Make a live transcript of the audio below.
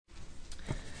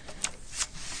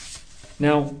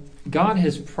Now, God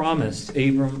has promised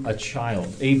Abraham a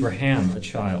child.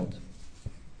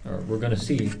 We're going to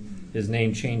see his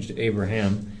name changed to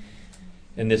Abraham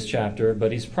in this chapter,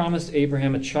 but he's promised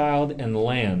Abraham a child and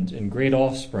land and great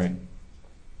offspring.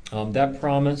 That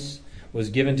promise was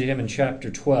given to him in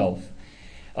chapter 12.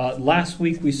 Last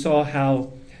week we saw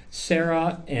how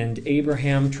Sarah and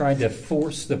Abraham tried to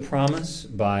force the promise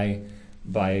by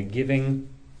giving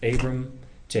Abram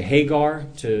to Hagar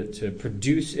to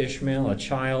produce Ishmael, a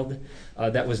child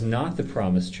that was not the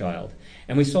promised child.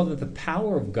 And we saw that the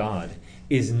power of God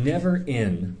is never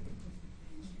in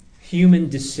human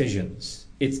decisions.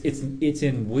 It's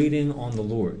in waiting on the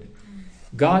Lord.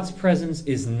 God's presence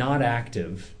is not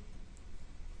active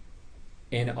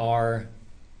in our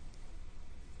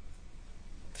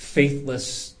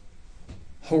faithless,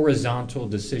 horizontal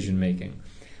decision making.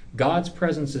 God's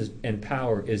presence and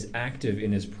power is active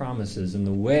in his promises, and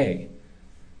the way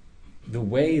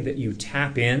that you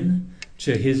tap in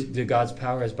to God's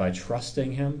power is by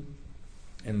trusting him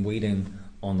and waiting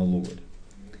on the Lord.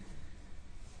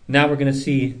 Now we're going to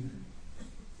see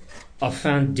a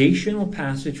foundational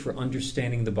passage for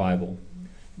understanding the Bible.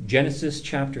 Genesis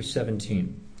chapter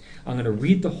 17. I'm going to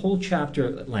read the whole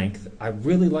chapter at length. I'd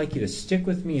really like you to stick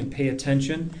with me and pay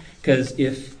attention, because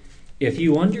if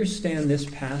you understand this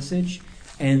passage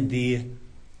and the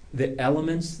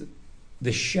elements,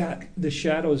 the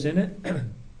shadows in it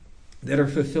that are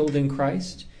fulfilled in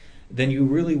Christ, then you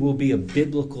really will be a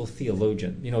biblical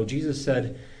theologian. You know, Jesus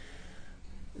said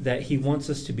that he wants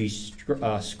us to be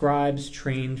scribes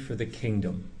trained for the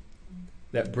kingdom,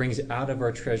 that brings out of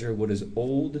our treasure what is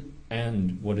old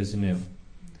and what is new.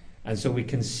 And so we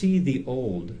can see the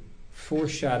old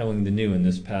foreshadowing the new in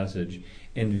this passage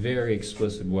in very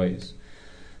explicit ways.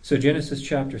 So Genesis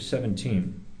chapter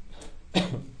 17.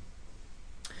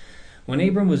 When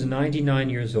Abram was 99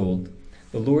 years old,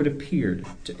 the Lord appeared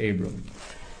to Abram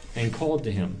and called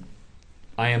to him,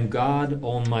 I am God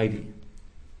Almighty.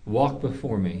 Walk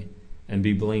before me and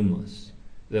be blameless,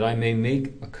 that I may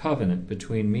make a covenant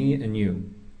between me and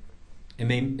you, and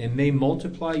may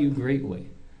multiply you greatly.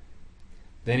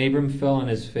 Then Abram fell on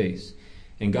his face,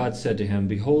 and God said to him,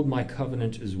 Behold, my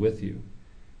covenant is with you,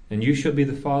 and you shall be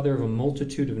the father of a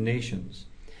multitude of nations.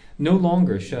 No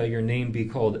longer shall your name be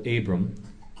called Abram,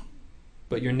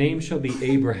 but your name shall be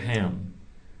Abraham,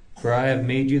 for I have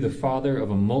made you the father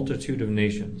of a multitude of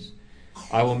nations.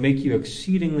 I will make you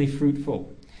exceedingly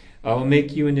fruitful. I will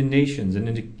make you into nations,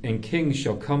 and kings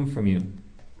shall come from you.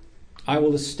 I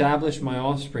will establish my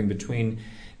offspring between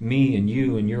me and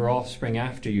you and your offspring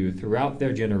after you throughout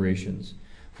their generations,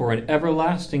 for an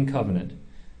everlasting covenant,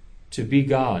 to be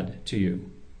God to you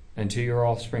and to your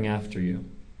offspring after you.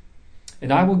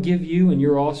 And I will give you and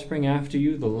your offspring after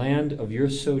you the land of your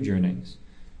sojournings,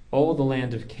 all the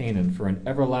land of Canaan, for an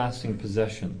everlasting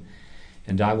possession,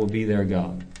 and I will be their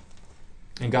God.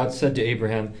 And God said to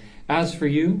Abraham, As for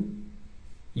you,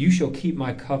 you shall keep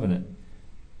my covenant,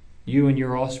 you and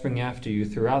your offspring after you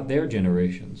throughout their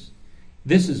generations.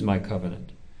 This is my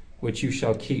covenant, which you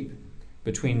shall keep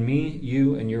between me,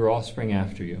 you, and your offspring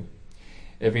after you.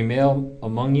 Every male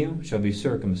among you shall be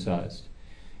circumcised.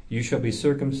 You shall be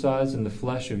circumcised in the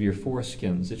flesh of your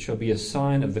foreskins. It shall be a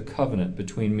sign of the covenant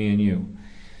between me and you.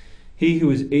 He who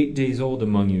is 8 days old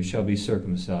among you shall be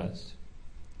circumcised.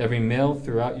 Every male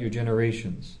throughout your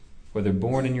generations, whether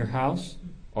born in your house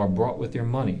or brought with your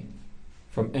money,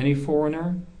 from any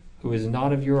foreigner who is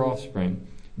not of your offspring,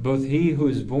 both he who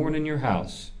is born in your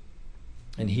house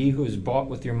and he who is bought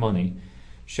with your money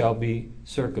shall be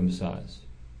circumcised.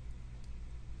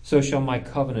 So shall my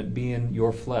covenant be in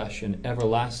your flesh, an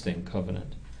everlasting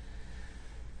covenant.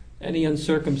 Any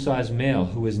uncircumcised male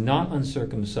who is not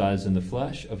uncircumcised in the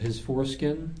flesh of his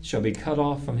foreskin shall be cut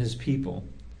off from his people.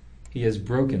 He has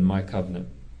broken my covenant.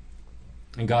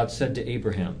 And God said to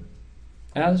Abraham,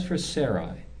 As for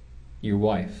Sarai, your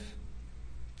wife,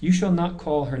 you shall not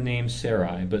call her name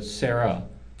Sarai, but Sarah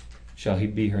shall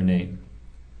be her name.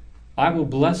 I will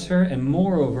bless her, and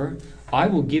moreover, I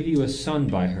will give you a son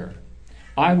by her.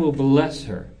 I will bless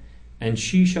her, and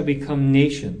she shall become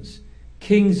nations.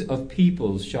 Kings of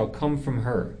peoples shall come from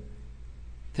her.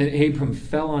 Then Abram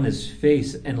fell on his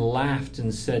face and laughed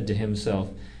and said to himself,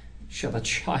 Shall a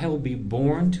child be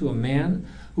born to a man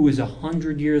who is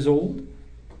 100 years old?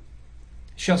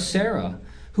 Shall Sarah,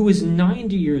 who is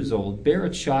 90 years old, bear a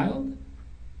child?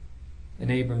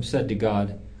 And Abram said to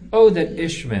God, Oh, that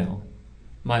Ishmael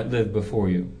might live before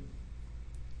you.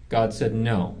 God said,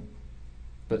 No,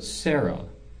 but Sarah,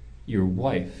 your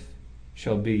wife,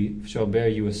 shall bear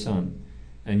you a son,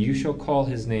 and you shall call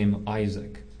his name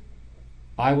Isaac.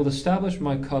 I will establish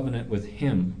my covenant with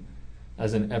him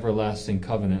as an everlasting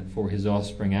covenant for his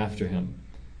offspring after him.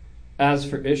 As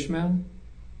for Ishmael,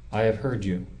 I have heard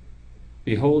you.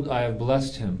 Behold, I have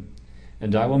blessed him,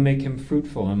 and I will make him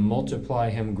fruitful and multiply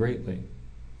him greatly.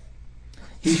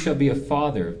 He shall be a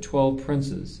father of 12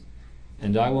 princes,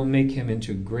 and I will make him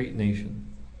into a great nation.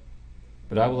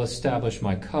 But I will establish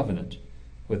my covenant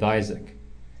with Isaac,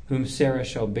 whom Sarah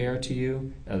shall bear to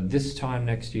you at this time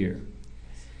next year.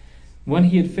 When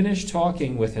he had finished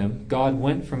talking with him, God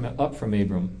went up from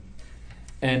Abram.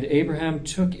 And Abraham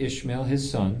took Ishmael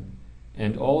his son,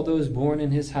 and all those born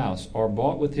in his house are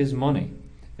bought with his money,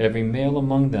 every male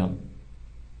among them,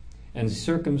 and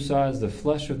circumcised the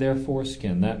flesh of their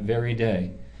foreskin that very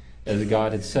day, as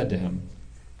God had said to him.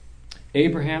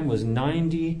 Abraham was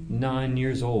 99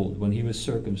 years old when he was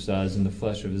circumcised in the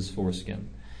flesh of his foreskin.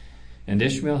 And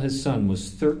Ishmael his son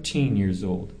was 13 years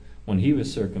old when he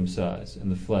was circumcised in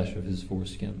the flesh of his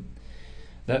foreskin.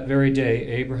 That very day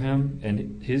Abraham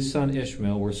and his son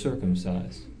Ishmael were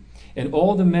circumcised. And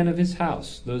all the men of his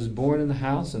house, those born in the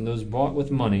house and those bought with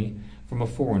money from a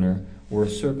foreigner, were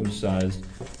circumcised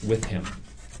with him.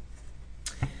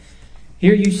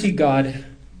 Here you see God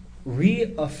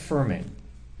reaffirming.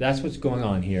 That's what's going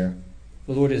on here.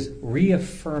 The Lord is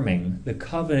reaffirming the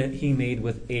covenant he made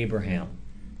with Abraham.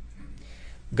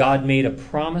 God made a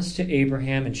promise to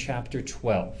Abraham in chapter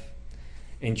 12.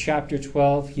 In chapter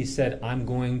 12, he said, I'm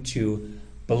going to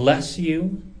bless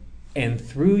you, and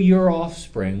through your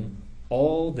offspring,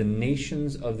 all the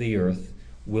nations of the earth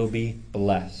will be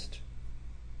blessed.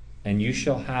 And you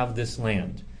shall have this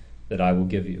land that I will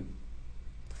give you.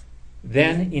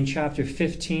 Then in chapter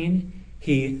 15,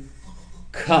 he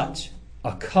cut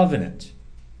a covenant.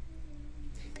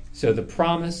 So the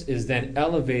promise is then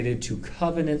elevated to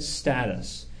covenant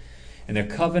status. And a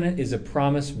covenant is a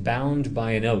promise bound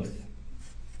by an oath.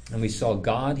 And we saw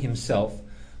God himself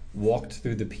walked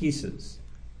through the pieces,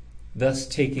 thus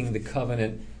taking the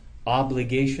covenant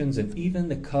obligations and even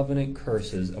the covenant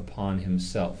curses upon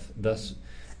himself, thus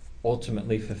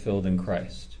ultimately fulfilled in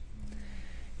Christ.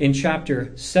 In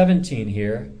chapter 17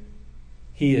 here,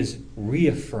 he is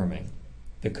reaffirming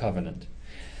the covenant.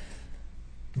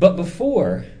 But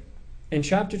before, in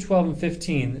chapter 12 and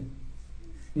 15,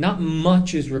 not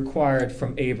much is required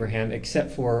from Abraham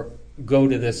except for go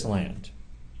to this land.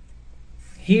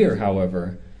 Here,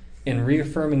 however, in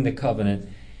reaffirming the covenant,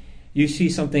 you see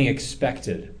something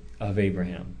expected of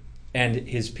Abraham and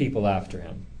his people after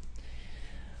him.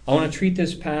 I want to treat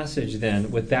this passage then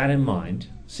with that in mind,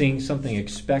 seeing something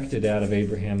expected out of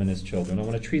Abraham and his children. I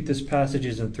want to treat this passage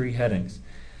in 3 headings.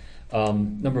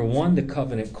 Number 1, the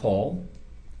covenant call.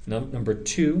 Number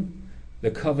 2,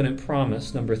 the covenant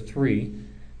promise. Number 3,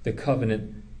 the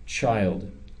covenant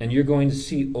child. And you're going to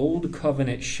see old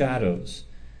covenant shadows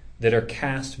that are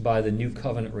cast by the new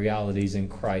covenant realities in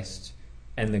Christ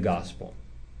and the gospel.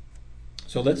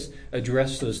 So let's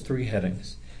address those 3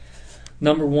 headings.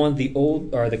 Number 1,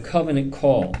 the covenant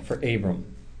call for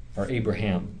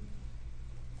Abraham.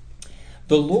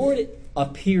 The Lord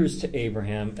appears to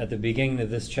Abraham at the beginning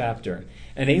of this chapter,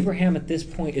 and Abraham at this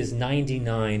point is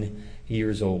 99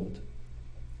 years old.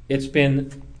 It's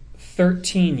been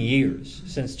 13 years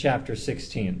since chapter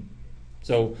 16.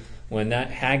 So when that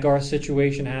Hagar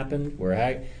situation happened,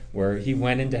 where he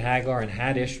went into Hagar and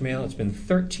had Ishmael, it's been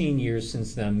 13 years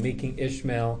since then, making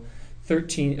Ishmael a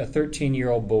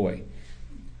 13-year-old boy.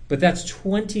 But that's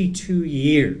 22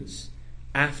 years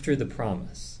after the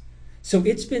promise. So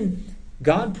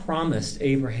God promised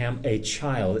Abraham a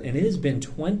child, and it has been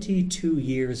 22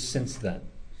 years since then.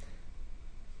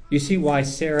 You see why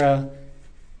Sarah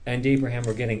and Abraham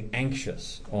were getting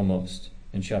anxious almost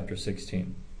in chapter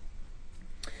 16.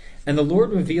 And the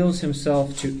Lord reveals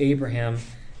himself to Abraham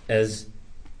as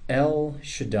El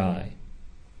Shaddai. It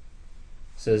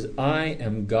says, I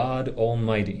am God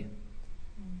Almighty.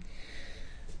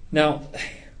 Now,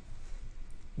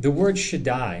 the word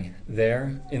Shaddai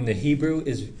there in the Hebrew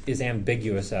is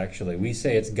ambiguous, actually. We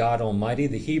say it's God Almighty.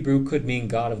 The Hebrew could mean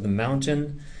God of the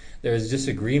mountain. There is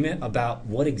disagreement about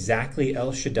what exactly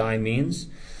El Shaddai means.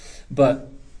 But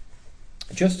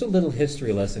just a little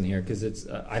history lesson here, because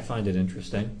I find it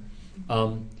interesting.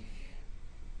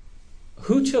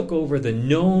 Who took over the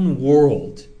known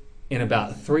world in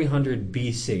about 300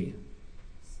 BC?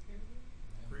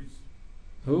 Greece.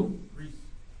 Who? Greece.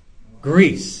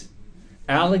 Greece.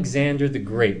 Alexander the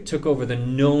Great took over the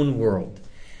known world.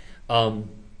 And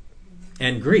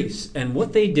Greece. And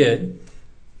what they did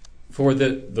for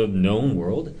the known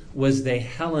world was they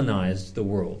Hellenized the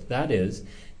world. That is,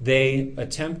 they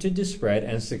attempted to spread,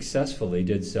 and successfully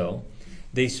did so,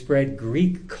 they spread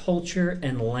Greek culture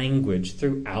and language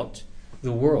throughout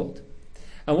the world.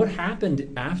 And what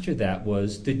happened after that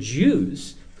was the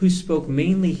Jews who spoke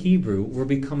mainly Hebrew were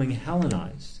becoming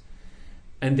Hellenized.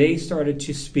 And they started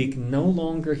to speak no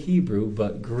longer Hebrew,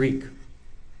 but Greek.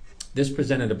 This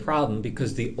presented a problem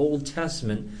because the Old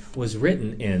Testament was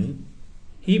written in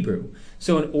Hebrew.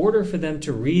 So in order for them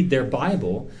to read their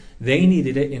Bible, they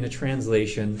needed it in a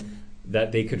translation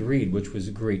that they could read, which was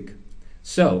Greek.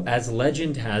 So, as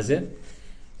legend has it,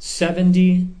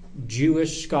 70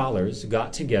 Jewish scholars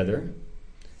got together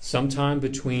sometime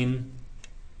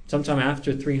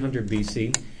after 300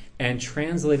 BC and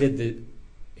translated the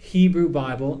Hebrew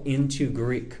Bible into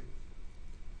Greek.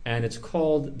 And it's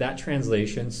called, that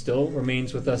translation still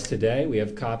remains with us today. We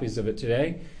have copies of it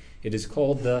today. It is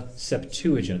called the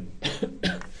Septuagint.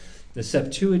 The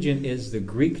Septuagint is the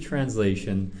Greek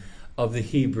translation of the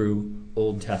Hebrew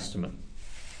Old Testament.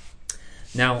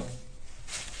 Now,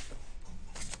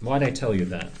 why did I tell you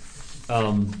that?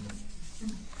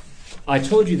 I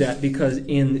told you that because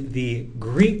in the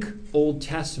Greek Old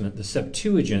Testament, the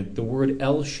Septuagint, the word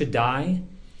El Shaddai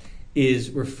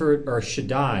is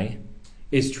Shaddai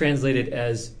is translated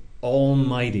as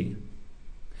Almighty.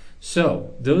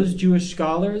 So, those Jewish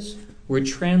scholars were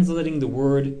translating the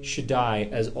word Shaddai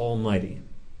as Almighty,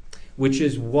 which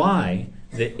is why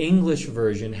the English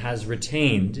version has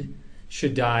retained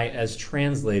Shaddai as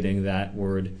translating that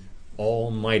word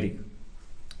Almighty.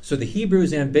 So the Hebrew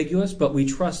is ambiguous, but we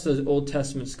trust those Old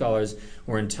Testament scholars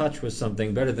were in touch with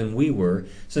something better than we were,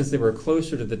 since they were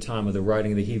closer to the time of the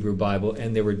writing of the Hebrew Bible,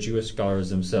 and they were Jewish scholars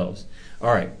themselves.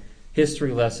 All right,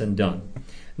 history lesson done.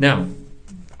 Now,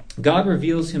 God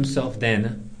reveals himself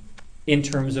then in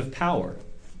terms of power.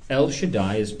 El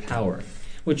Shaddai is power,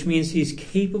 which means he's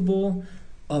capable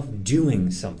of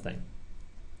doing something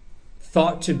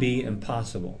thought to be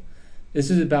impossible.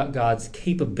 This is about God's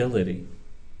capability.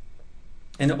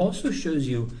 And it also shows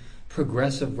you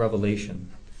progressive revelation.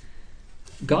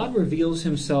 God reveals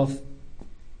himself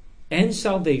and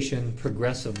salvation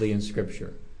progressively in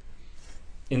Scripture.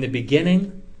 In the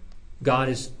beginning, God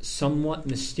is somewhat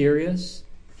mysterious.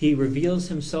 He reveals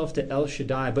himself to El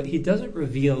Shaddai, but he doesn't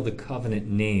reveal the covenant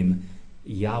name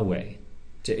Yahweh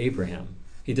to Abraham.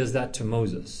 He does that to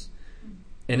Moses.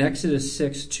 In Exodus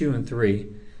 6, 2 and 3,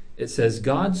 it says,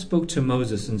 God spoke to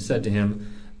Moses and said to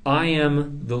him, I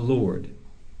am the Lord,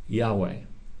 Yahweh.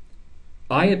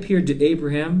 I appeared to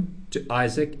Abraham, to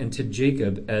Isaac, and to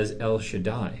Jacob as El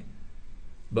Shaddai.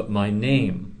 But my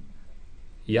name,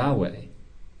 Yahweh,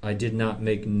 I did not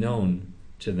make known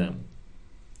to them.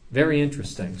 Very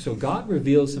interesting. So God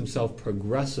reveals himself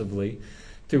progressively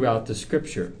throughout the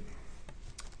Scripture.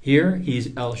 Here, he's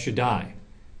El Shaddai.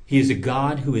 He is a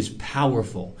God who is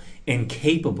powerful and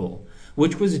capable,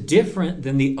 which was different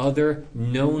than the other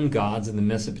known gods in the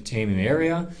Mesopotamian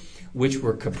area, which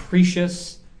were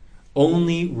capricious,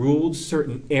 only ruled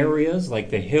certain areas like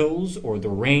the hills or the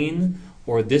rain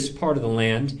or this part of the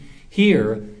land.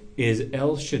 Here is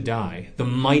El Shaddai, the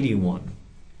mighty one.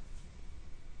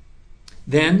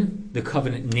 Then the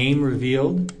covenant name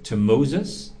revealed to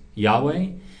Moses, Yahweh,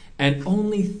 and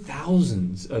only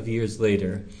thousands of years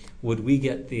later would we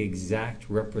get the exact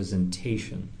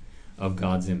representation of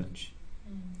God's image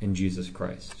in Jesus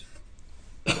Christ.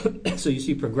 So you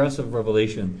see progressive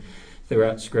revelation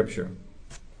throughout Scripture.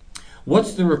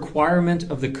 What's the requirement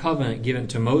of the covenant given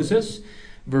to Moses?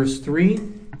 Verse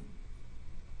 2,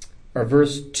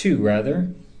 verse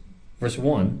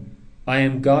 1, I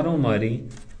am God Almighty,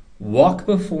 walk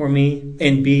before me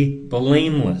and be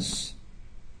blameless.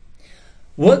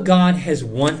 What God has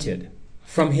wanted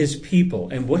from his people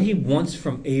and what he wants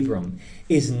from Abram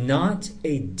is not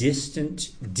a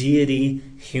distant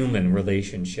deity-human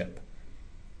relationship.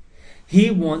 He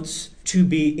wants to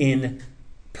be in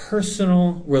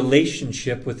personal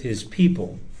relationship with his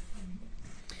people.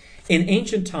 In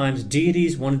ancient times,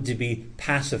 deities wanted to be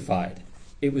pacified,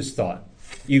 it was thought.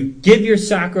 You give your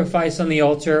sacrifice on the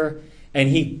altar, and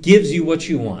he gives you what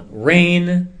you want.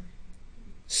 Rain,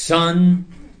 sun,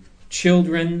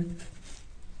 children.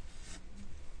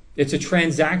 It's a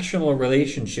transactional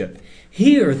relationship.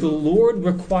 Here, the Lord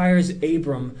requires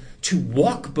Abram to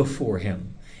walk before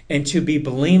him and to be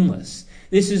blameless.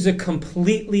 This is a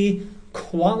completely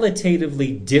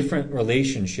qualitatively different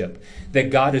relationship that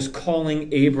God is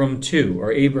calling Abram to,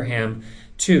 or Abraham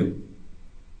to.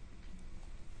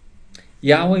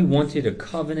 Yahweh wanted a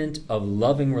covenant of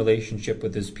loving relationship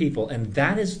with his people, and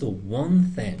that is the one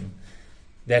thing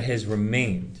that has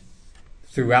remained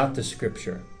throughout the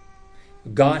Scripture.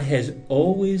 God has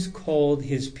always called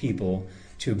his people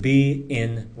to be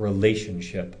in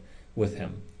relationship with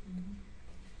him.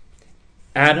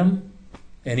 Adam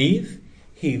and Eve,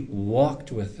 he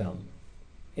walked with them.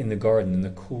 in the garden in the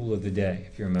cool of the day,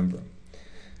 if you remember.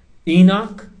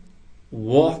 Enoch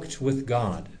walked with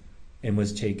God and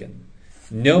was taken.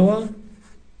 Noah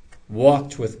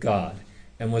walked with God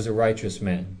and was a righteous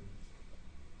man.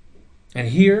 And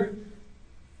here,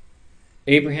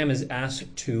 Abraham is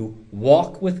asked to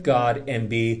walk with God and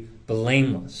be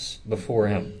blameless before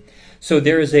him. So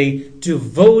there is a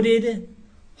devoted,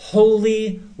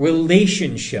 holy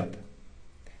relationship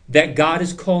that God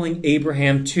is calling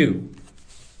Abraham to.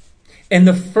 And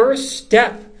the first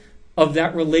step of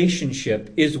that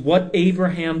relationship is what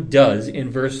Abraham does in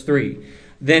verse 3.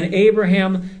 Then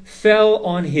Abraham fell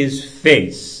on his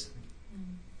face.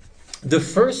 The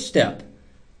first step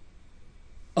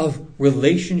of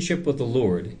relationship with the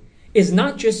Lord is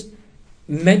not just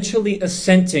mentally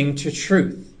assenting to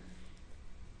truth.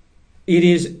 It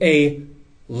is a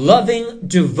loving,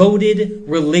 devoted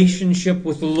relationship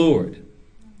with the Lord.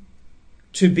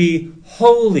 To be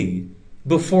holy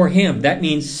before Him. That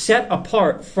means set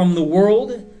apart from the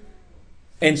world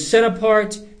and set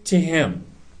apart to Him.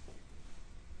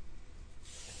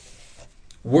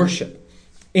 Worship.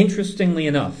 Interestingly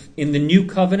enough, in the New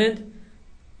Covenant,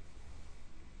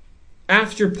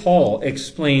 after Paul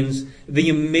explains the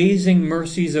amazing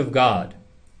mercies of God,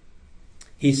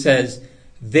 he says,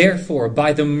 "Therefore,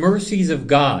 by the mercies of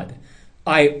God,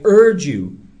 I urge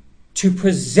you to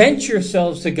present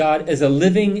yourselves to God as a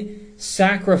living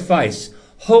sacrifice,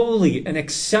 holy and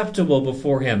acceptable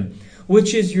before Him,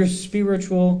 which is your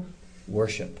spiritual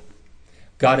worship."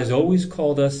 God has always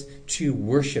called us to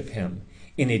worship Him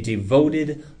in a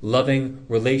devoted, loving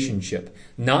relationship,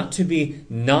 not to be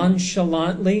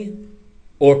nonchalantly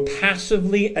or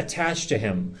passively attached to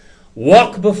Him.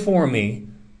 Walk before me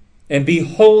and be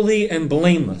holy and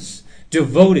blameless,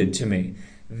 devoted to me.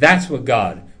 That's what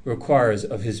God requires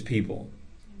of His people.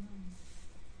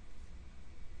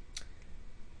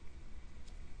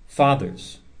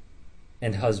 Fathers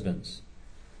and husbands,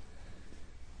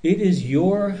 it is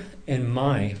your and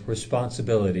my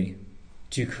responsibility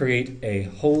to create a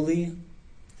holy,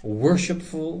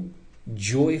 worshipful,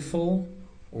 joyful,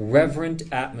 reverent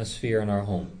atmosphere in our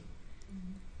home.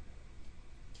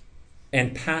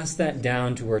 And pass that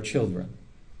down to our children.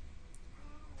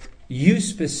 You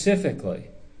specifically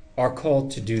are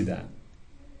called to do that.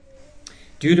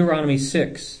 Deuteronomy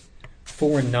 6,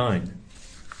 4 and 9.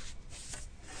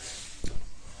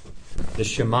 The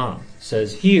Shema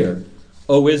says, "Hear,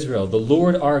 O Israel, the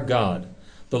Lord our God,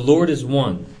 the Lord is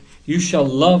one. You shall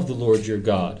love the Lord your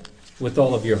God with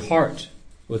all of your heart,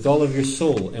 with all of your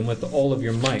soul, and with all of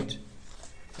your might.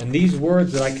 And these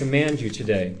words that I command you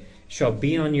today shall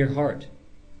be on your heart.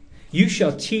 You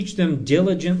shall teach them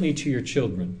diligently to your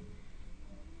children,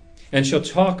 and shall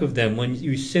talk of them when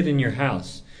you sit in your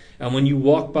house, and when you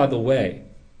walk by the way,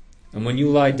 and when you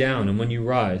lie down, and when you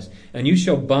rise. And you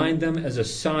shall bind them as a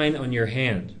sign on your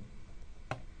hand,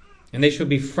 and they shall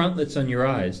be frontlets on your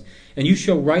eyes. And you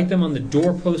shall write them on the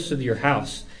doorposts of your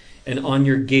house and on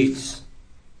your gates."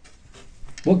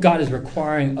 What God is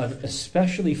requiring of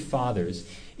especially fathers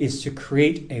is to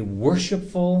create a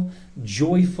worshipful,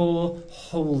 joyful,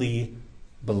 holy,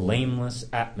 blameless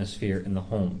atmosphere in the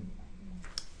home.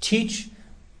 Teach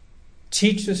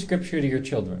the Scripture to your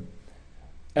children.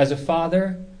 As a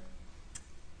father,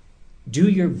 do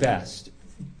your best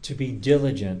to be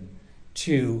diligent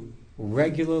to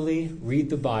regularly read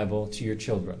the Bible to your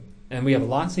children. And we have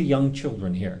lots of young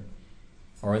children here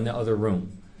or in the other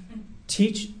room.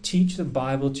 Teach the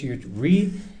Bible to your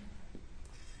read.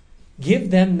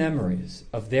 Give them memories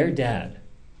of their dad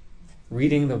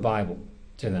reading the Bible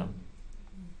to them.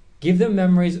 Give them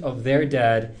memories of their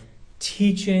dad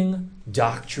teaching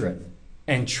doctrine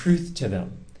and truth to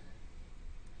them.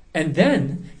 And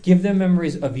then give them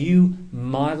memories of you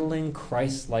modeling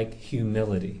Christ-like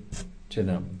humility to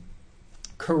them.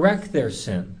 Correct their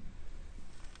sin.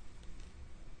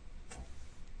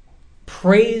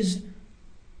 Praise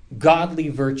godly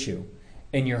virtue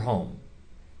in your home.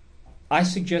 I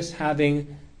suggest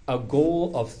having a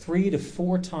goal of 3 to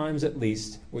 4 times at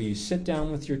least where you sit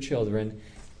down with your children,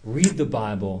 read the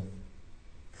Bible,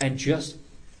 and just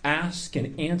ask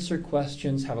and answer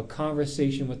questions, have a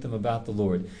conversation with them about the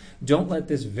Lord. Don't let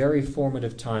this very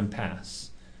formative time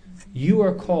pass. You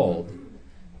are called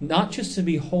not just to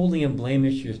be holy and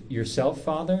blameless yourself,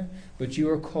 Father, but you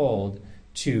are called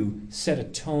to set a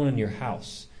tone in your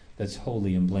house that's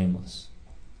holy and blameless.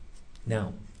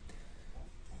 Now,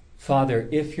 Father,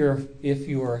 if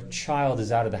your child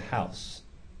is out of the house,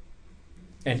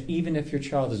 and even if your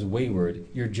child is wayward,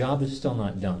 your job is still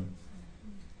not done.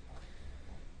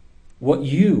 What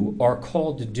you are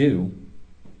called to do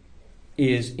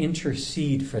is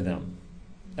intercede for them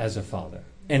as a father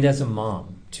and as a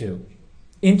mom. too.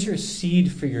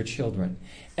 Intercede for your children.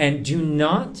 And do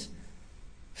not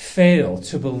fail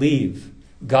to believe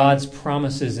God's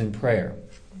promises in prayer.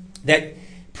 That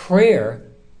prayer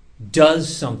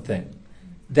does something.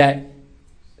 That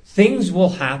things will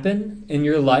happen in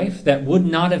your life that would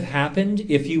not have happened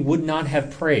if you would not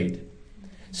have prayed.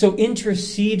 So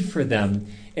intercede for them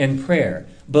in prayer,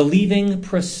 believing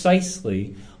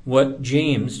precisely what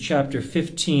James chapter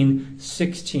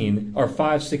 15:16 or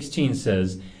 5:16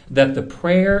 says, that the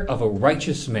prayer of a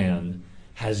righteous man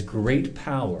has great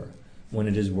power when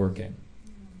it is working.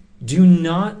 Do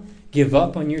not give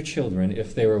up on your children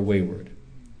if they are wayward.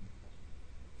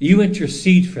 You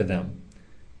intercede for them.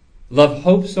 Love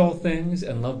hopes all things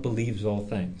and love believes all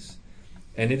things.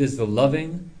 And it is the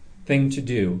loving thing to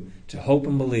do to hope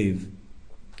and believe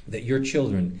that your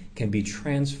children can be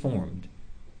transformed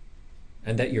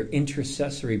and that your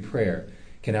intercessory prayer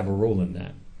can have a role in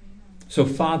that. So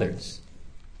fathers,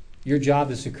 your job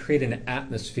is to create an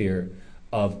atmosphere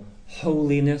of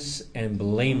holiness and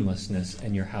blamelessness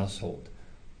in your household.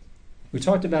 We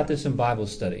talked about this in Bible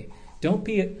study.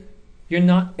 You're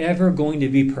not ever going to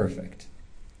be perfect.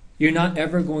 You're not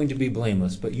ever going to be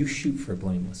blameless, but you shoot for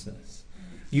blamelessness.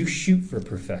 You shoot for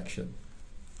perfection.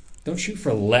 Don't shoot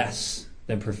for less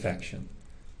than perfection.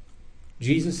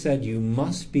 Jesus said you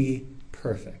must be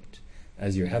perfect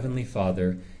as your heavenly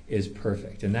Father is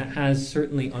perfect. And that has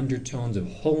certainly undertones of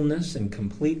wholeness and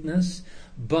completeness,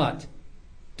 but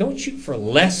don't shoot for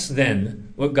less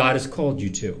than what God has called you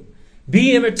to.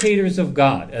 Be imitators of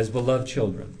God as beloved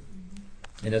children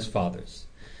and as fathers.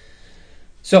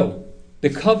 So, the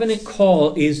covenant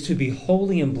call is to be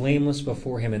holy and blameless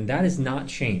before Him, and that has not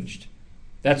changed.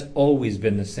 That's always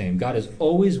been the same. God has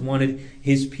always wanted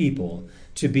His people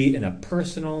to be in a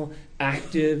personal,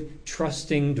 active,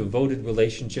 trusting, devoted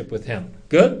relationship with Him.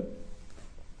 Good?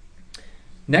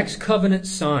 Next covenant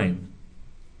sign.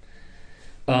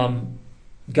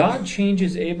 God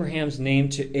changes Abram's name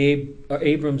to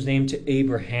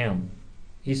Abraham.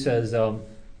 He says,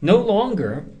 no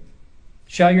longer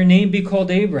shall your name be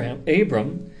called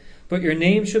Abram, but your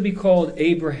name shall be called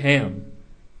Abraham.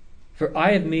 For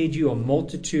I have made you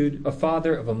a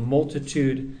father of a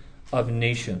multitude of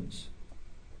nations.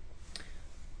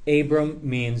 Abram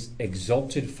means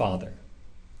exalted father.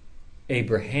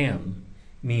 Abraham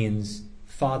means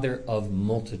father of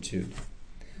multitude.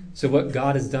 So what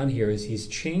God has done here is He's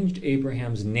changed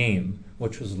Abraham's name,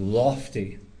 which was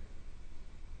lofty,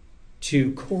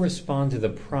 to correspond to the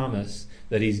promise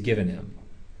that He's given him,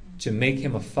 to make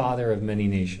him a father of many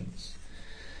nations.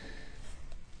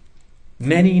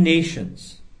 Many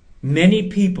nations, many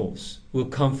peoples will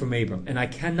come from Abram. And I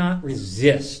cannot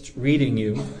resist reading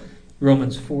you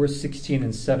Romans 4:16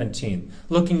 and 17.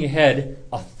 Looking ahead,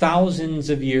 thousands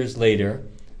of years later,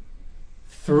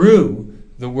 through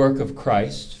the work of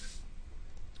Christ,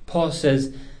 Paul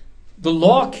says, the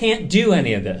law can't do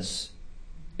any of this.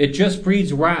 It just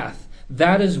breeds wrath.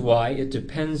 That is why it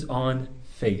depends on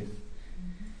faith,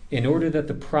 in order that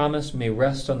the promise may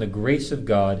rest on the grace of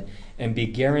God and be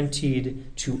guaranteed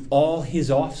to all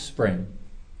His offspring,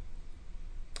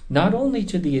 not only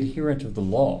to the adherent of the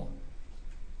law,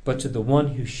 but to the one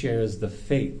who shares the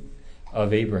faith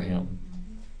of Abraham,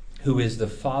 who is the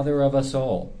father of us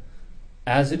all.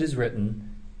 As it is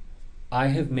written, I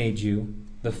have made you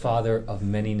the father of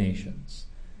many nations.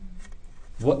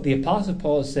 What the Apostle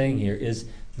Paul is saying here is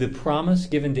the promise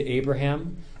given to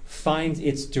Abraham finds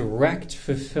its direct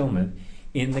fulfillment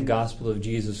in the gospel of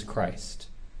Jesus Christ.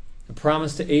 The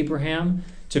promise to Abraham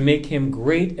to make him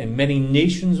great and many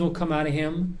nations will come out of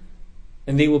him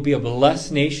and they will be a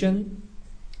blessed nation.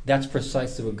 That's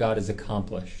precisely what God has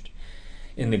accomplished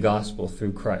in the gospel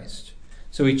through Christ.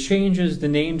 So He changes the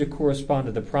name to correspond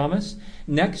to the promise.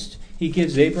 Next, He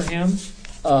gives Abraham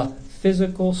a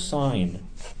physical sign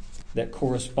that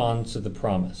corresponds to the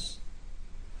promise.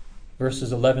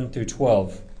 Verses 11 through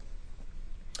 12.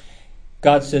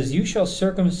 God says, you shall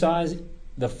circumcise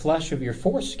the flesh of your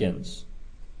foreskins,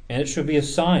 and it shall be a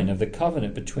sign of the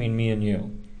covenant between me and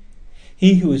you.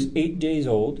 He who is 8 days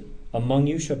old among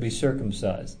you shall be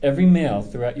circumcised, every male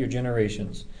throughout your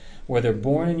generations, whether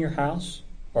born in your house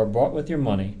or bought with your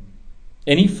money.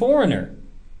 Any foreigner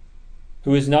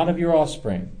who is not of your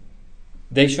offspring,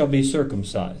 they shall be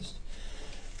circumcised.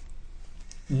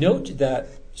 Note that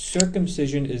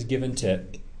circumcision is given to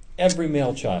every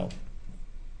male child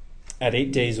at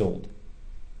 8 days old,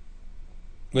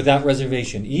 without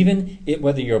reservation, even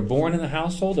whether you're born in the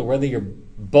household or whether you're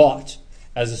bought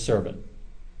as a servant.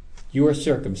 You are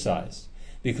circumcised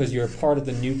because you're a part of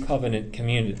the new covenant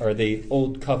community, or the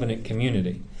old covenant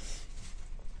community.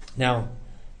 Now,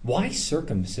 why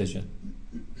circumcision?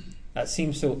 That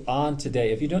seems so odd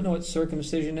today. If you don't know what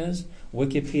circumcision is,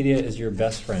 Wikipedia is your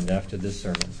best friend after this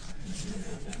sermon.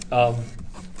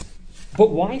 But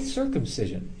why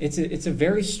circumcision? It's a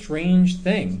very strange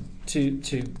thing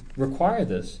to require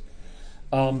this.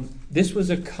 This was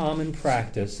a common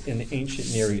practice in the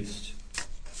ancient Near East.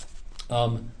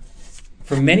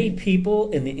 For many people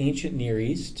in the ancient Near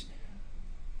East,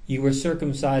 you were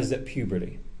circumcised at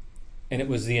puberty, and it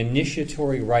was the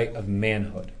initiatory rite of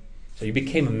manhood. So you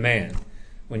became a man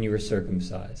when you were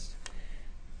circumcised.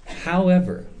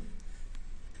 However,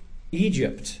 in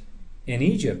Egypt,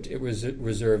 it was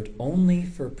reserved only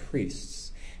for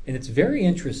priests. And it's very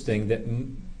interesting that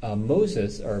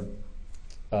Moses, or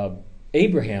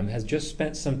Abraham, has just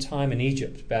spent some time in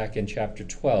Egypt, back in chapter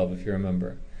 12, if you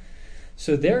remember.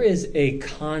 So there is a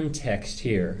context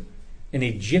here, an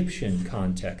Egyptian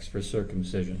context for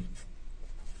circumcision.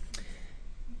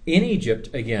 In Egypt,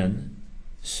 again,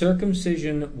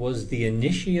 circumcision was the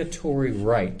initiatory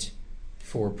rite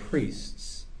for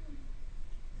priests.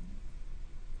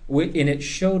 And it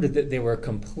showed that they were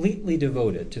completely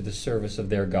devoted to the service of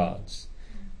their gods.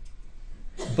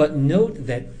 But note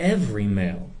that every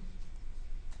male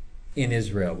in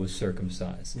Israel was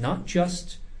circumcised, not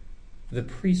just the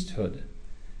priesthood.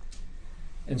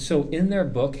 And so in their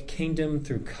book, Kingdom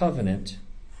Through Covenant,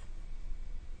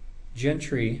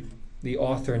 Gentry, the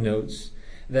author, notes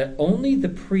that only the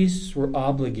priests were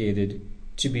obligated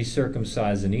to be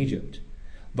circumcised in Egypt.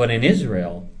 But in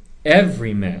Israel,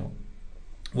 every male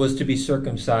was to be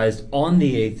circumcised on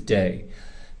the 8th day,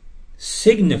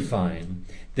 signifying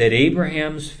that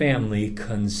Abraham's family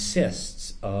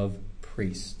consists of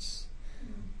priests.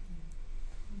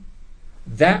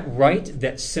 That rite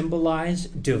that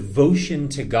symbolized devotion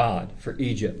to God for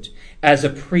Egypt as a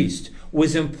priest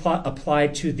was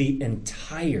applied to the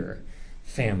entire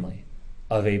family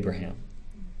of Abraham.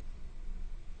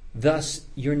 Thus,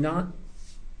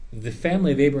 the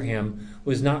family of Abraham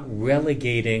was not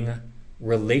relegating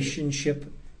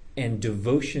relationship and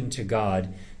devotion to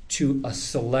God to a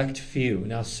select few.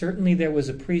 Now, certainly there was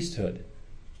a priesthood,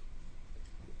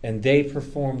 and they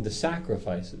performed the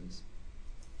sacrifices.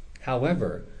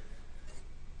 However,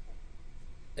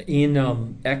 in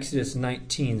Exodus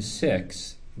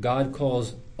 19:6, God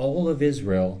calls all of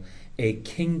Israel a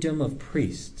kingdom of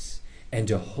priests and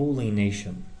a holy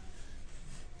nation.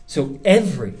 So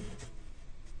every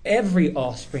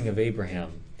offspring of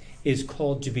Abraham is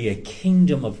called to be a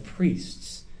kingdom of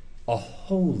priests, a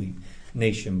holy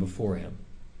nation before him.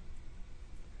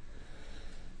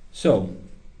 So,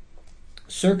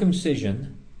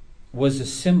 circumcision was a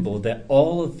symbol that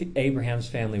all of Abraham's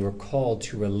family were called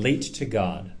to relate to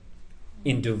God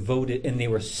and they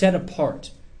were set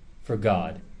apart for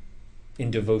God in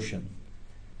devotion.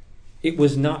 It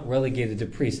was not relegated to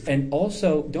priests. And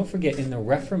also, don't forget, in the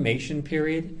Reformation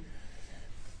period,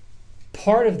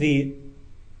 part of the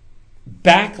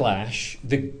backlash,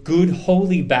 the good,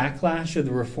 holy backlash of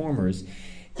the Reformers,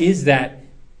 is that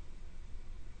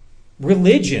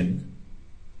religion,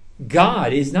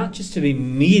 God, is not just to be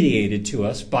mediated to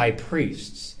us by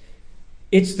priests.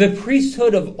 It's the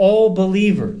priesthood of all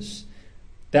believers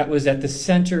that was at the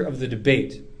center of the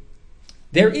debate.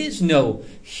 There is no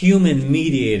human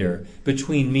mediator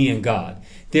between me and God.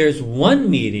 There's one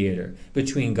mediator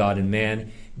between God and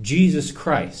man, Jesus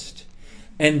Christ.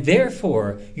 And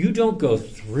therefore, you don't go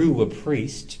through a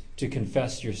priest to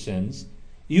confess your sins.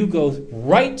 You go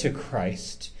right to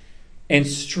Christ and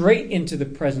straight into the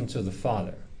presence of the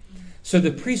Father. So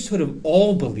the priesthood of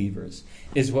all believers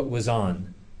is what was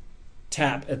on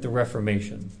tap at the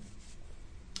Reformation.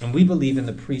 And we believe in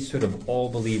the priesthood of all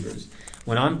believers.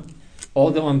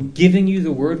 Although I'm giving you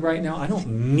the word right now, I don't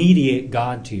mediate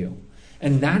God to you.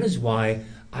 And that is why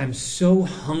I'm so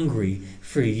hungry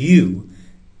for you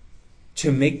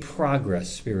to make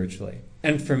progress spiritually,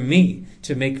 and for me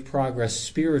to make progress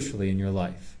spiritually in your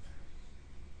life.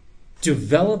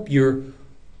 Develop your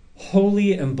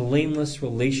holy and blameless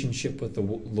relationship with the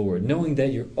Lord, knowing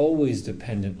that you're always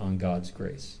dependent on God's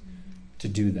grace to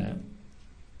do that.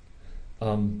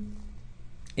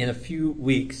 In a few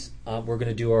weeks, we're going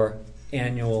to do our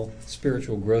annual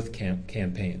spiritual growth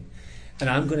campaign. And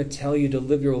I'm going to tell you to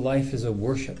live your life as a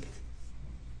worship.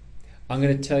 I'm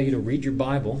going to tell you to read your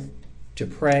Bible, to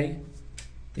pray,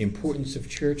 the importance of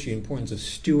church, the importance of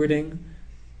stewarding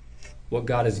what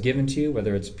God has given to you,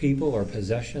 whether it's people or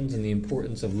possessions, and the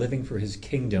importance of living for His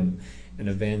kingdom and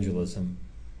evangelism.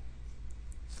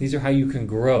 These are how you can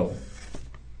grow.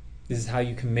 This is how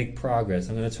you can make progress.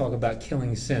 I'm going to talk about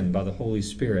killing sin by the Holy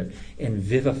Spirit and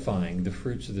vivifying the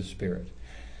fruits of the Spirit.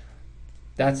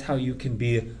 That's how you can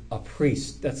be a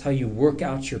priest. That's how you work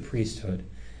out your priesthood.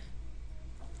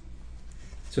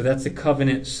 So that's the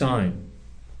covenant sign.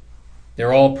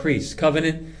 They're all priests.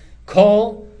 Covenant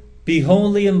call, be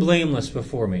holy and blameless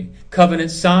before me.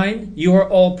 Covenant sign, you are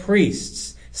all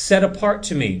priests, set apart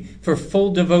to me for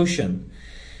full devotion.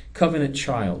 Covenant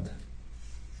child.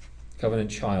 Covenant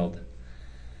child.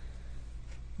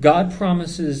 God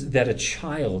promises that a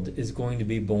child is going to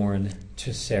be born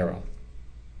to Sarah.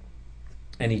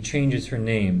 And he changes her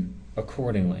name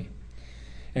accordingly.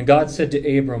 And God said to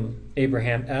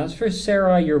Abraham, as for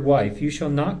Sarai your wife, you shall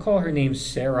not call her name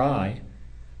Sarai,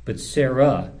 but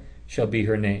Sarah shall be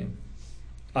her name.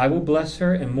 I will bless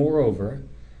her, and moreover,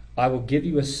 I will give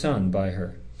you a son by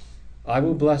her. I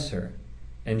will bless her,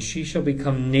 and she shall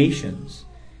become nations,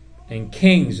 and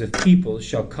kings of peoples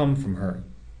shall come from her.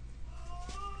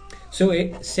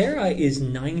 So Sarah is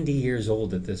 90 years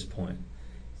old at this point,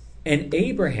 and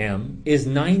Abraham is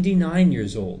 99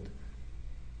 years old,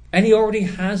 and he already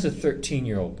has a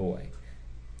 13-year-old boy.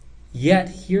 Yet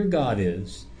here God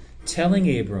is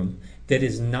telling Abram that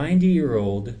his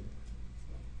 90-year-old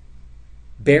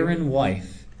barren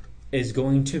wife is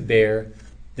going to bear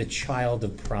the child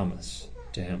of promise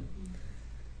to him.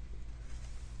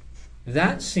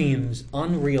 That seems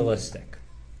unrealistic.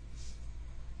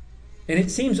 And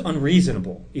it seems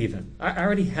unreasonable, even. I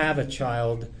already have a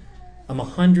child. I'm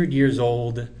 100 years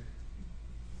old.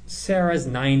 Sarah's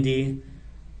 90.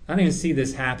 I don't even see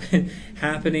this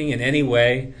happening in any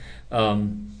way. So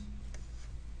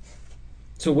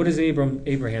what does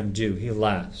Abraham do? He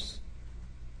laughs.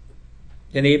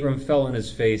 Then Abram fell on his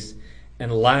face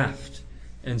and laughed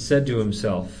and said to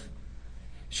himself,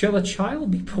 shall a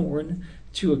child be born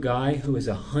to a guy who is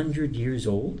 100 years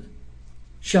old?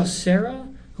 Shall Sarah,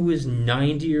 who is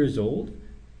 90 years old,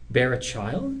 bear a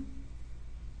child?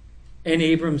 And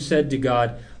Abram said to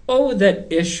God, oh,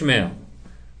 that Ishmael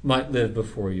might live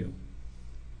before you.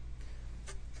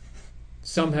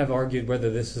 Some have argued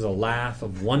whether this is a laugh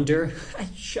of wonder.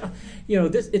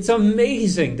 It's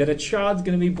amazing that a child's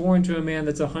going to be born to a man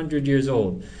that's 100 years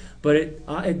old. But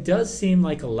it does seem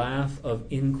like a laugh of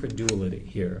incredulity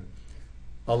here.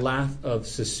 A laugh of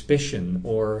suspicion,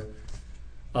 or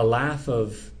a laugh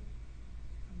of,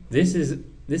 this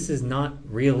is not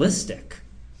realistic.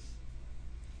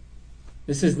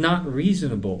 This is not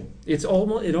reasonable. It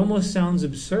almost sounds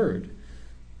absurd.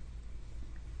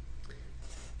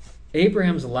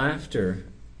 Abraham's laughter,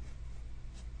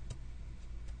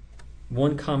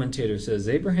 one commentator says,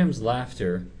 Abraham's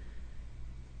laughter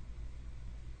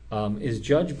is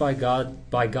judged by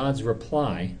God's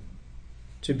reply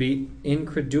to be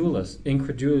incredulous.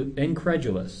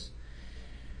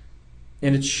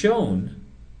 And it's shown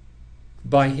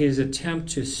by his attempt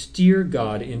to steer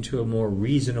God into a more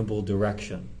reasonable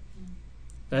direction.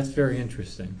 That's very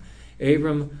interesting.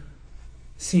 Abram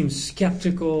seems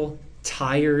skeptical,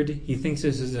 tired. He thinks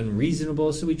this is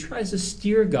unreasonable, so he tries to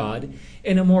steer God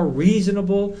in a more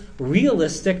reasonable,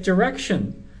 realistic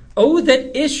direction. Oh,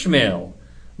 that Ishmael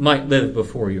might live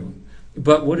before you.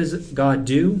 But what does God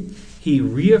do? He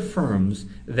reaffirms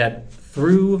that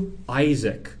through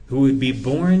Isaac, who would be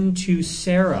born to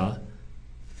Sarah,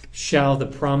 shall the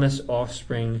promised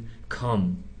offspring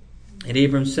come. And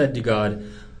Abram said to God,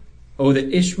 oh,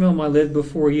 that Ishmael might live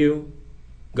before you.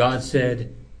 God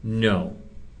said, no.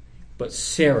 But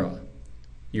Sarah,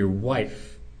 your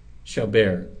wife, shall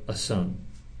bear a son,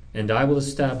 and I will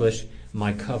establish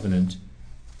my covenant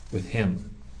with him.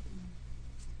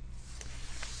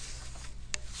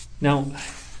 Now,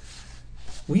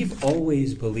 we've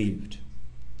always believed,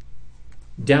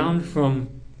 down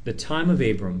from the time of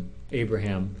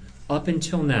Abraham, up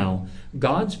until now,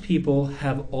 God's people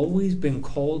have always been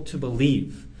called to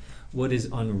believe what is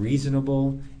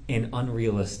unreasonable and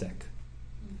unrealistic.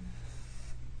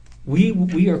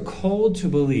 We are called to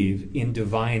believe in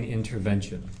divine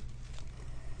intervention.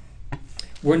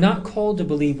 We're not called to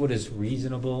believe what is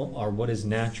reasonable or what is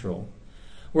natural.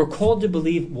 We're called to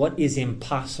believe what is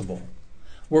impossible.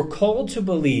 We're called to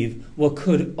believe what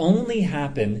could only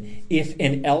happen if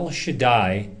an El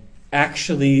Shaddai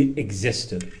actually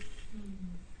existed.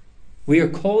 We are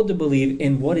called to believe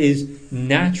in what is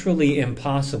naturally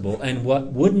impossible and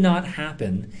what would not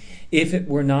happen if it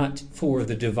were not for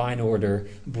the divine order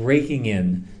breaking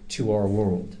in to our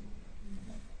world.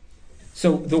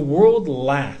 So the world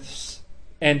laughs.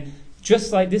 And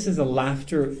just like this is a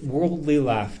laughter, worldly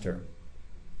laughter.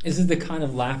 This is the kind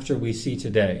of laughter we see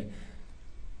today.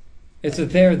 It's a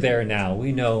there now.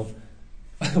 We know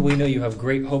you have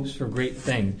great hopes for great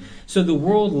things. So the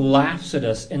world laughs at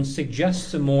us and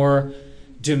suggests a more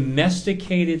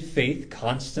domesticated faith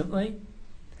constantly.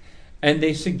 And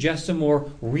they suggest a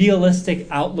more realistic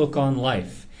outlook on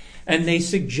life. And they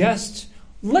suggest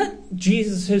Let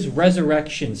Jesus'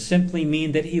 resurrection simply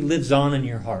mean that he lives on in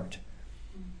your heart.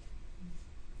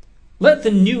 Let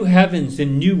the new heavens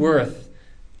and new earth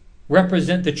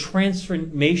represent the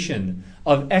transformation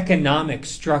of economic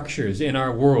structures in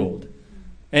our world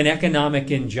and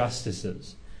economic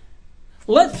injustices.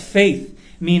 Let faith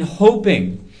mean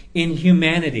hoping in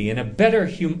humanity and a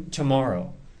better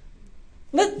tomorrow.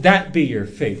 Let that be your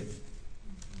faith.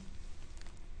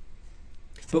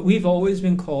 But we've always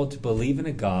been called to believe in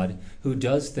a God who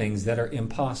does things that are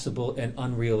impossible and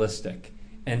unrealistic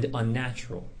and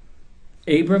unnatural.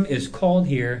 Abram is called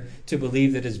here to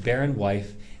believe that his barren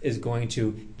wife is going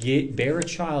to bear a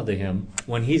child to him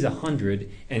when he's 100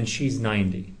 and she's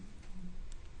 90.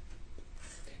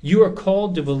 You are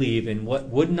called to believe in what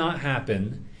would not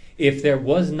happen if there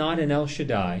was not an El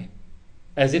Shaddai,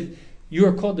 as if you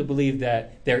are called to believe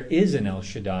that there is an El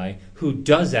Shaddai who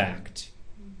does act.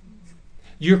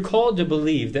 You're called to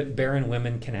believe that barren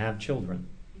women can have children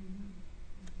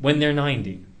when they're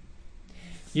 90.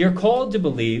 You're called to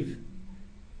believe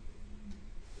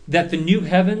that the new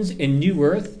heavens and new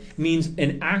earth means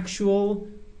an actual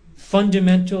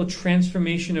fundamental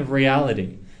transformation of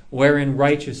reality wherein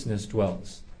righteousness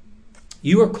dwells.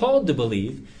 You are called to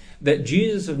believe that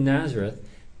Jesus of Nazareth,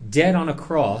 dead on a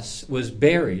cross, was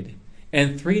buried,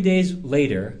 and 3 days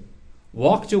later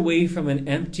walked away from an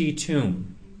empty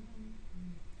tomb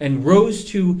and rose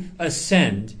to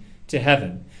ascend to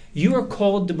heaven. You are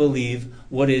called to believe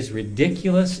what is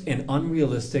ridiculous and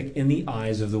unrealistic in the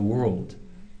eyes of the world.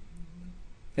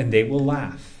 And they will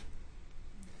laugh.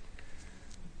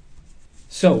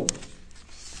 So,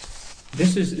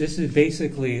 this is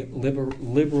basically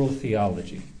liberal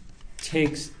theology.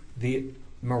 Takes the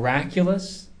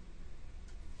miraculous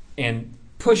and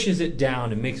pushes it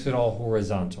down and makes it all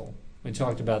horizontal. We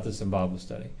talked about this in Bible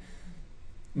study.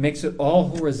 Makes it all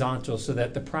horizontal so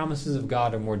that the promises of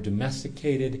God are more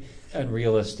domesticated and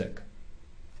realistic.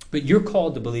 But you're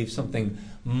called to believe something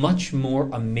much more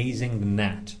amazing than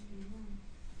that.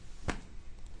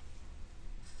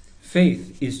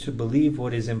 Faith is to believe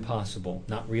what is impossible,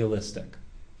 not realistic.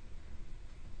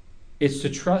 It's to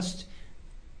trust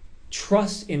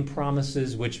in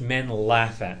promises which men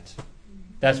laugh at.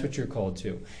 That's what you're called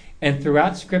to. And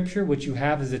throughout Scripture, what you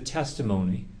have is a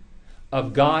testimony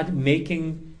of God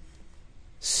making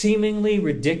seemingly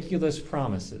ridiculous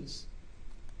promises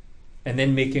and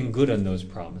then making good on those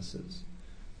promises.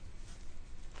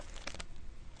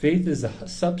 Faith is the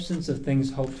substance of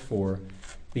things hoped for,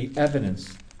 the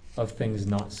evidence of things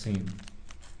not seen.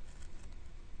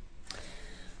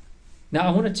 Now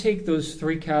I want to take those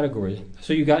three categories.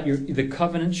 So you got the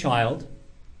covenant child,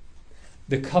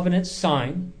 the covenant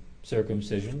sign,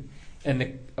 circumcision, and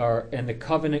the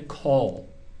covenant call.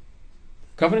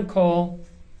 Covenant call,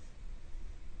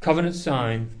 covenant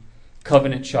sign,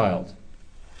 covenant child.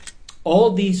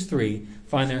 All these three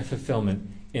find their fulfillment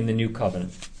in the new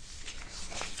covenant.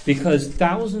 Because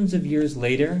thousands of years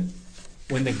later,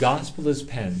 when the gospel is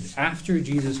penned, after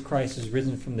Jesus Christ is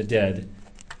risen from the dead,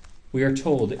 we are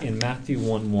told in Matthew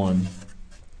 1:1,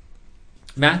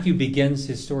 Matthew begins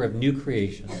his story of new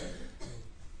creation.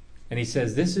 And he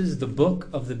says, this is the book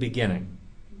of the beginning,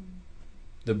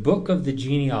 the book of the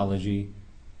genealogy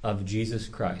of Jesus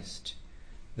Christ,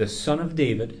 the son of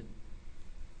David,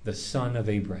 the son of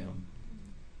Abraham.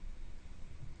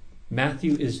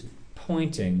 Matthew is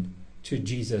pointing to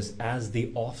Jesus as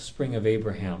the offspring of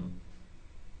Abraham,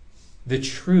 the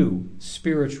true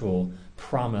spiritual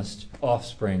promised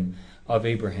offspring of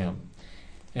Abraham.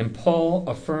 And Paul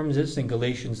affirms this in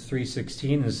Galatians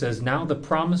 3:16 and says, now the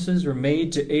promises were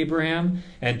made to Abraham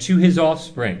and to his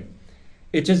offspring.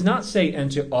 It does not say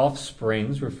and to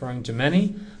offsprings, referring to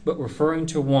many, but referring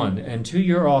to one, and to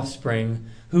your offspring,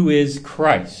 who is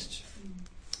Christ.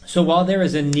 So while there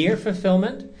is a near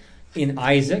fulfillment in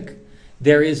Isaac,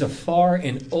 there is a far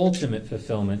and ultimate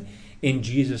fulfillment in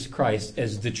Jesus Christ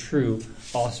as the true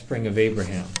offspring of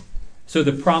Abraham. So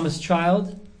the promised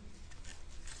child,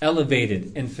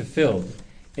 elevated and fulfilled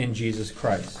in Jesus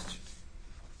Christ.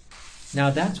 Now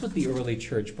that's what the early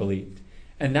church believed,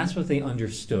 and that's what they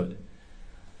understood.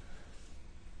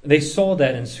 They saw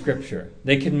that in Scripture.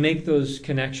 They could make those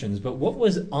connections, but what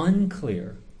was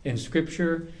unclear in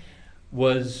Scripture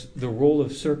was the role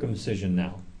of circumcision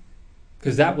now,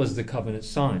 because that was the covenant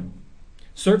sign.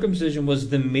 Circumcision was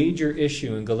the major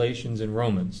issue in Galatians and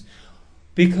Romans.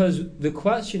 Because the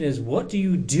question is, what do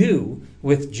you do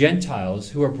with Gentiles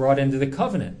who are brought into the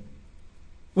covenant?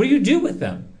 What do you do with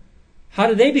them? How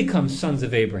do they become sons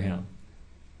of Abraham?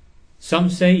 Some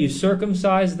say you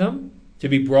circumcise them to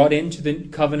be brought into the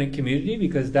covenant community,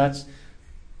 because that's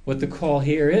what the call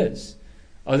here is.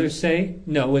 Others say,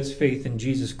 no, it's faith in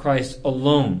Jesus Christ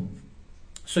alone.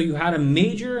 So you had a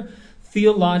major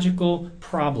theological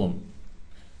problem.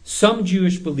 Some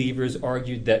Jewish believers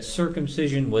argued that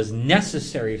circumcision was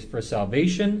necessary for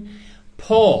salvation.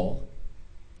 Paul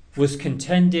was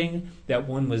contending that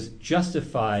one was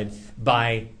justified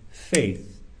by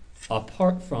faith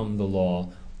apart from the law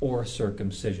or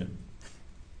circumcision.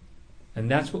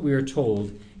 And that's what we are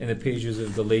told in the pages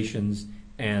of Galatians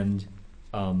and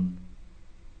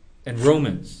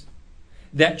Romans.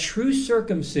 That true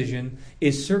circumcision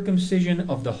is circumcision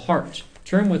of the heart.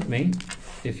 Turn with me,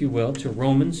 if you will, to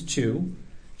Romans 2,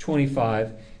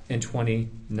 25 and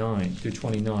 29 through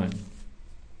 29.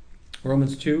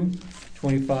 Romans 2,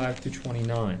 25 through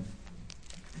 29.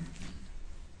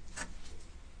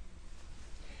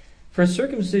 For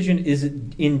circumcision is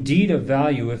indeed of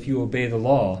value if you obey the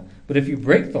law, but if you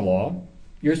break the law,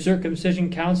 your circumcision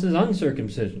counts as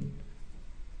uncircumcision.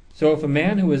 So if a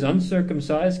man who is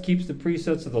uncircumcised keeps the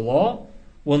precepts of the law,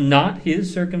 will not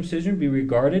his uncircumcision be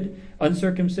regarded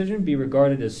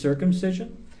as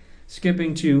circumcision?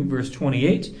 Skipping to verse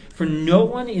 28, for no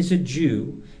one is a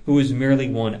Jew who is merely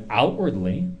one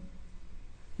outwardly,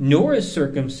 nor is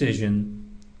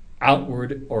circumcision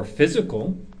outward or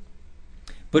physical,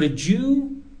 but a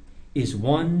Jew is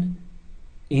one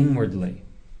inwardly.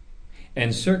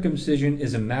 And circumcision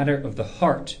is a matter of the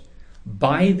heart,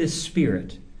 by the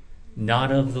Spirit,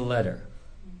 not of the letter.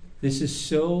 This is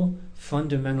so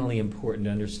fundamentally important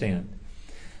to understand.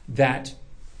 That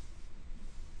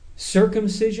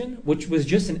circumcision, which was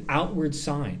just an outward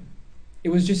sign, it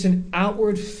was just an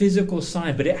outward physical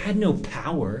sign, but it had no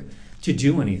power to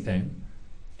do anything.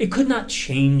 It could not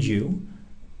change you.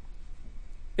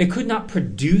 It could not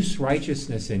produce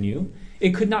righteousness in you.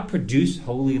 It could not produce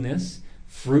holiness,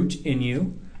 fruit in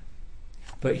you.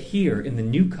 But here in the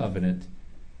new covenant,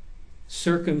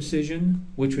 circumcision,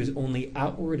 which was only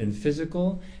outward and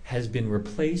physical, has been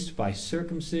replaced by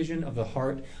circumcision of the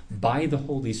heart by the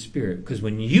Holy Spirit. Because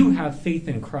when you have faith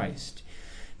in Christ,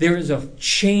 there is a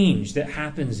change that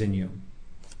happens in you.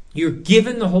 You're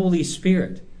given the Holy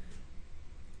Spirit.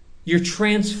 You're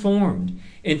transformed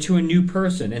into a new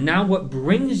person. And now what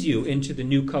brings you into the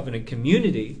new covenant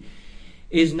community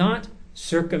is not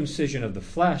circumcision of the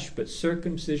flesh, but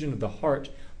circumcision of the heart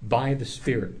by the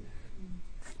Spirit.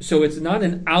 So it's not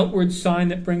an outward sign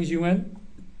that brings you in.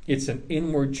 It's an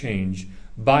inward change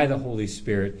by the Holy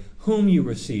Spirit, whom you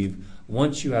receive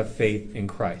once you have faith in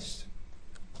Christ.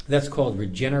 That's called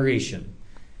regeneration.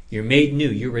 You're made new.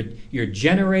 You're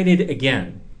generated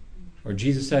again. Or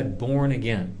Jesus said, born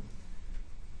again.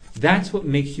 That's what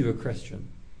makes you a Christian.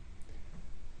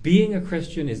 Being a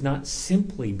Christian is not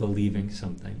simply believing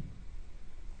something.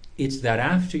 It's that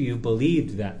after you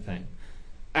believed that thing,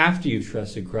 after you've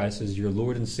trusted Christ as your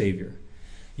Lord and Savior,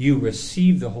 you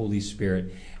receive the Holy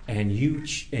Spirit and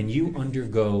you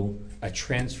undergo a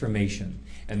transformation.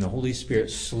 And the Holy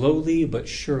Spirit slowly but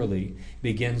surely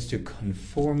begins to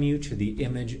conform you to the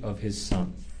image of His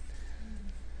Son.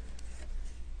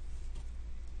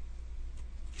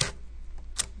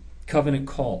 Covenant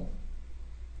call.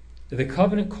 The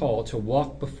covenant call to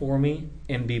walk before me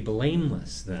and be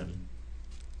blameless, then,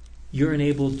 you're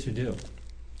enabled to do.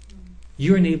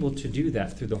 You're enabled to do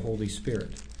that through the Holy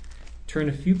Spirit. Turn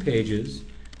a few pages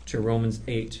to Romans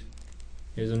 8.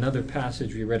 Here's another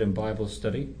passage we read in Bible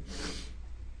study.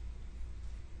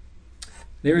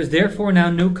 There is therefore now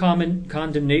no common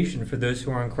condemnation for those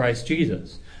who are in Christ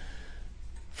Jesus.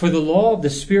 For the law of the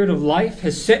Spirit of life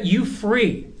has set you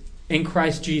free in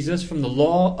Christ Jesus from the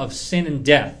law of sin and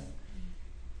death.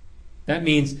 That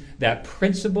means that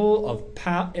principle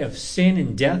of sin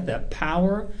and death, that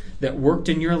power that worked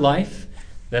in your life,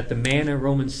 that the man in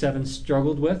Romans 7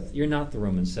 struggled with, you're not the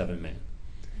Romans 7 man.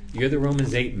 You're the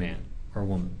Romans 8 man or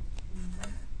woman.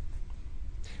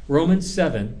 Romans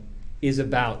 7 is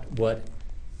about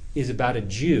a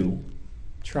Jew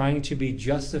trying to be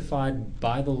justified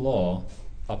by the law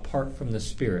apart from the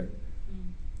Spirit.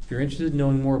 If you're interested in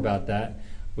knowing more about that,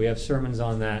 we have sermons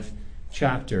on that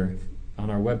chapter on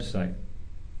our website.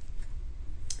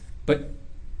 But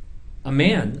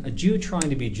a Jew trying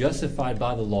to be justified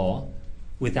by the law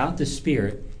without the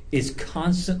Spirit is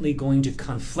constantly going to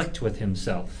conflict with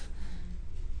himself.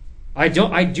 I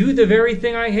do the very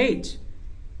thing I hate.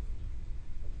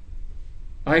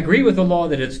 I agree with the law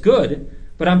that it's good,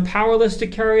 but I'm powerless to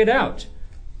carry it out.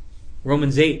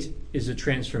 Romans 8 is a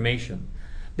transformation.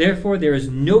 Therefore, there is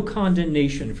no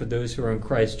condemnation for those who are in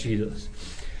Christ Jesus.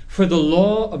 For the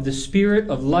law of the Spirit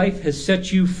of life has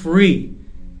set you free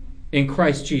in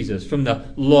Christ Jesus from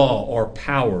the law or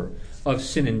power of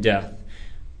sin and death.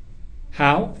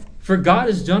 How? For God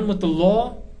has done what the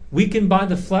law weakened by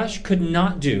the flesh, could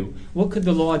not do. What could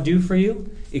the law do for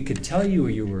you? It could tell you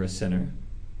you were a sinner,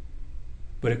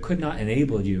 but it could not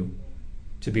enable you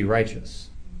to be righteous.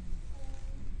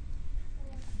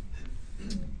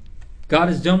 God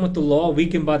has done what the law,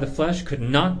 weakened by the flesh, could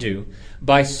not do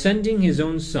by sending his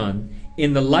own Son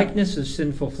in the likeness of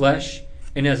sinful flesh,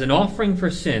 and as an offering for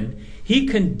sin, he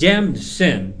condemned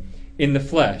sin in the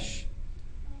flesh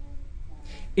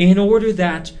in order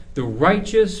that the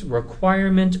righteous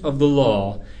requirement of the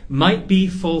law might be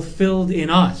fulfilled in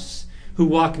us, who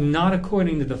walk not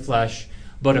according to the flesh,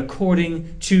 but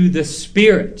according to the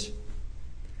Spirit.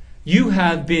 You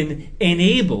have been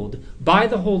enabled by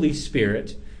the Holy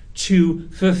Spirit to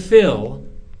fulfill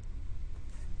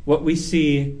what we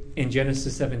see in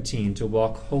Genesis 17, to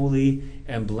walk holy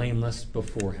and blameless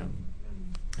before him.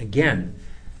 Again,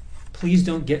 please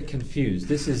don't get confused.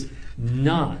 This is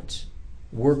not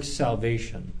works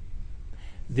salvation.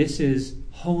 This is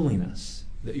holiness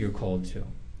that you're called to.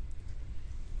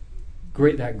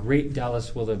 That great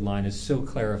Dallas Willard line is so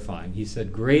clarifying. He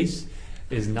said, grace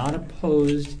is not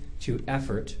opposed to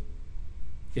effort,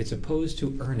 it's opposed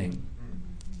to earning.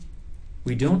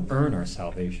 We don't earn our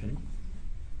salvation.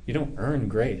 You don't earn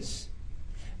grace.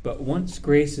 But once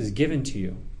grace is given to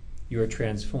you, you are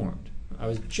transformed. I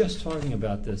was just talking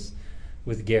about this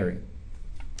with Gary.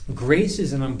 Grace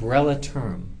is an umbrella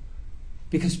term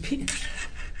because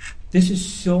this is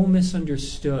so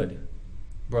misunderstood,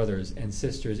 brothers and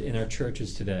sisters, in our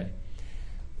churches today.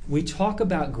 We talk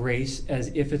about grace as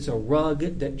if it's a rug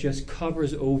that just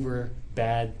covers over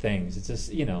bad things. It's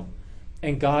just,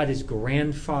 and God is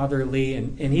grandfatherly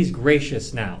and he's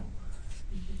gracious now.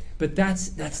 But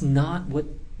that's not what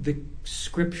the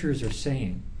scriptures are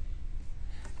saying.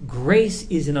 Grace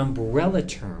is an umbrella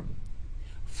term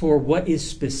for what is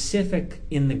specific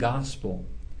in the gospel.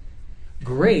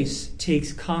 Grace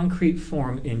takes concrete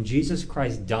form in Jesus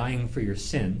Christ dying for your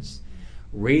sins,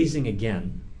 raising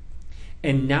again,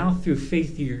 and now through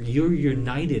faith you're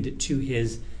united to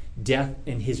his death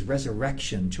and his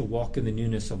resurrection to walk in the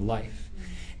newness of life.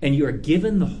 And you are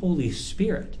given the Holy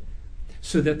Spirit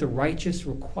so that the righteous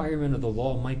requirement of the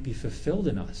law might be fulfilled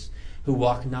in us, who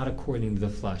walk not according to the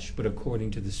flesh, but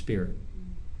according to the Spirit.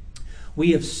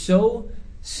 We have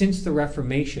since the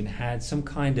Reformation, had some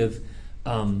kind of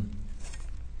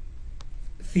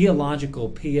theological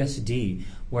PSD,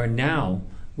 where now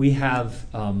we have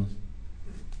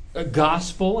a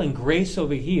gospel and grace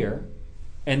over here,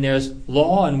 and there's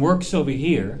law and works over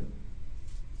here,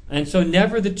 and so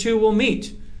never the two will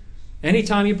meet.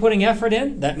 Anytime you're putting effort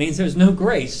in, that means there's no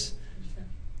grace.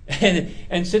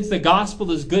 And since the gospel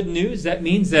is good news, that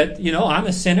means that, I'm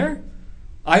a sinner.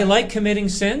 I like committing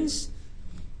sins.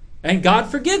 And God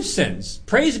forgives sins.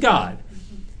 Praise God.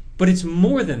 But it's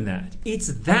more than that. It's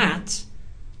that,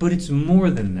 but it's more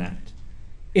than that.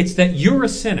 It's that you're a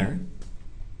sinner.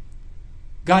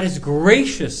 God has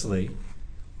graciously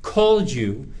called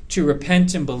you to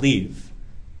repent and believe.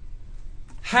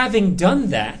 Having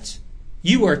done that,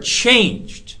 you are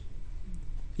changed.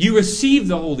 You receive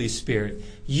the Holy Spirit,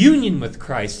 union with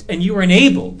Christ, and you are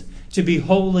enabled to be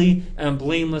holy and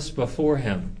blameless before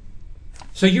him.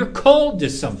 So you're called to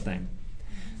something.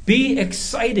 Be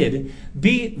excited,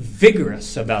 be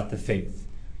vigorous about the faith.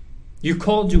 You're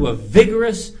called to a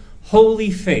vigorous,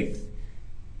 holy faith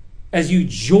as you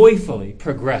joyfully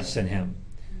progress in him.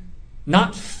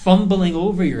 Not fumbling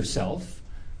over yourself,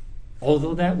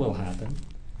 although that will happen.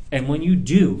 And when you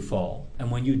do fall,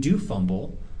 and when you do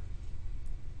fumble,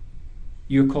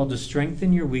 you're called to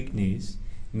strengthen your weak knees,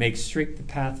 make straight the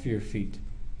path for your feet,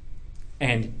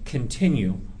 and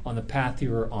continue on the path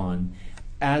you are on,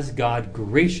 as God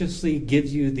graciously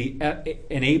gives you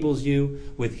enables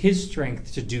you with his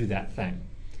strength to do that thing.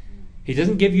 He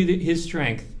doesn't give you his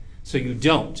strength so you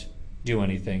don't do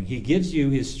anything. He gives you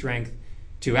his strength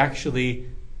to actually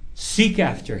seek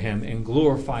after him and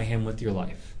glorify him with your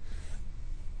life.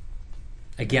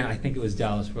 Again, I think it was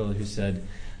Dallas Willard who said,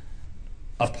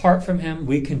 apart from him,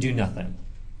 we can do nothing.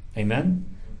 Amen?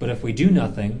 But if we do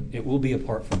nothing, it will be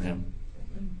apart from him.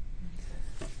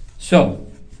 So,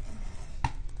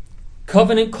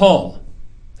 covenant call,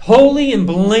 holy and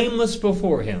blameless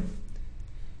before him.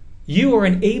 You are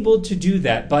enabled to do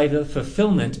that by the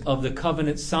fulfillment of the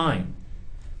covenant sign.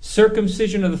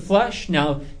 Circumcision of the flesh,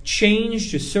 now changed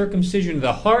to circumcision of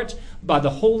the heart by the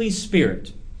Holy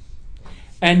Spirit.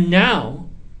 And now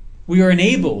we are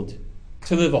enabled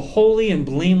to live a holy and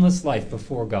blameless life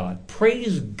before God.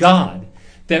 Praise God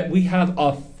that we have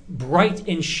a bright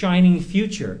and shining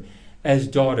future as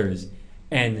daughters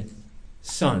and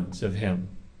sons of him.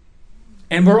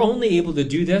 And we're only able to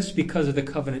do this because of the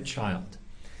covenant child,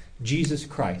 Jesus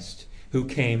Christ, who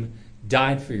came,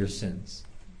 died for your sins,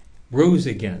 rose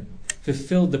again,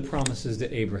 fulfilled the promises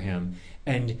to Abraham,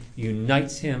 and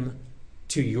unites him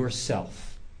to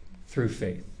yourself through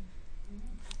faith.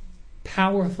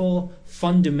 Powerful,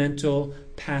 fundamental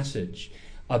passage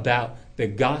about the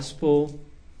gospel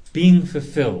being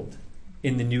fulfilled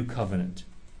in the new covenant.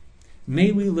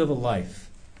 May we live a life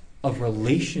of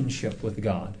relationship with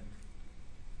God.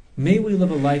 May we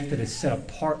live a life that is set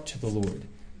apart to the Lord.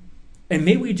 And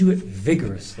may we do it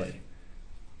vigorously,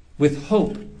 with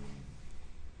hope.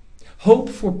 Hope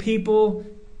for people,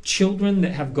 children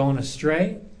that have gone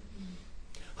astray.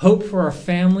 Hope for our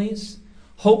families.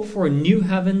 Hope for a new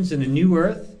heavens and a new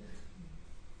earth.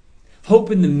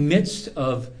 Hope in the midst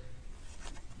of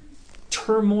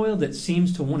turmoil that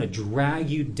seems to want to drag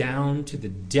you down to the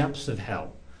depths of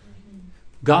hell.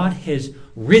 God has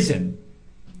risen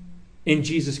in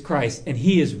Jesus Christ, and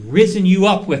He has risen you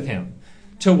up with Him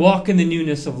to walk in the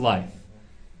newness of life.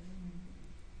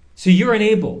 So you're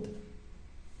enabled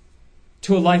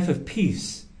to a life of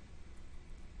peace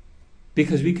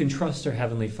because we can trust our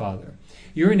Heavenly Father.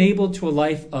 You're enabled to a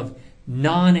life of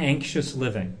non-anxious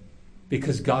living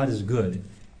because God is good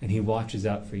and He watches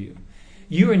out for you.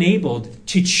 You're enabled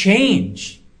to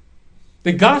change.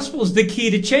 The gospel is the key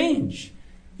to change.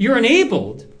 You're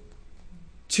enabled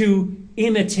to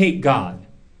imitate God.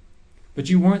 But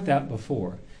you weren't that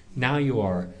before. Now you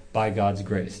are by God's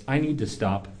grace. I need to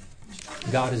stop.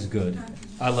 God is good.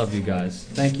 I love you guys.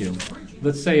 Thank you.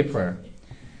 Let's say a prayer.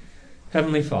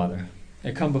 Heavenly Father,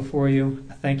 I come before you.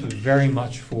 I thank you very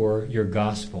much for your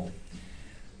gospel.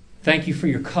 Thank you for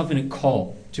your covenant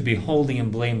call to be holy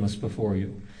and blameless before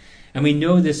you. And we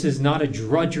know this is not a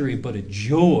drudgery, but a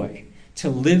joy to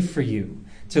live for you,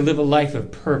 to live a life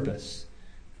of purpose.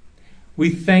 We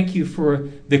thank you for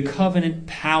the covenant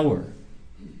power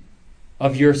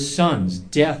of your Son's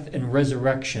death and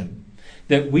resurrection,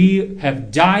 that we have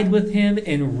died with Him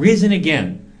and risen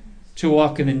again to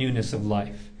walk in the newness of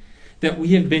life, that we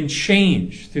have been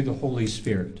changed through the Holy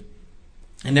Spirit,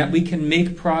 and that we can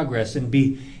make progress and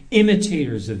be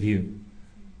imitators of you.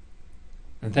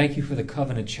 And thank you for the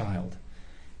covenant child,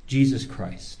 Jesus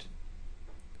Christ.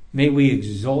 May we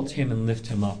exalt Him and lift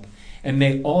Him up, and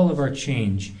may all of our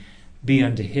change be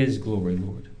unto His glory,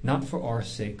 Lord, not for our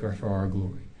sake or for our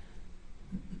glory,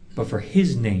 but for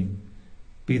His name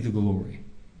be the glory.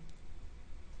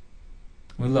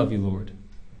 We love you, Lord.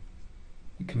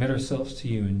 We commit ourselves to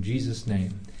you in Jesus'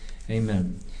 name.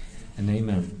 Amen and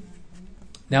amen.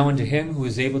 Now unto Him who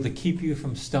is able to keep you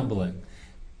from stumbling.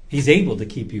 He's able to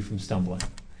keep you from stumbling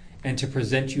and to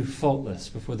present you faultless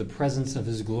before the presence of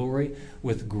His glory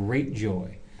with great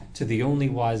joy. To the only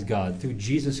wise God, through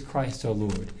Jesus Christ our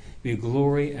Lord, be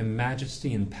glory and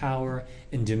majesty and power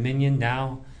and dominion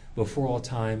now, before all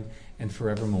time, and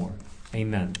forevermore.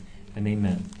 Amen and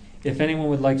amen. If anyone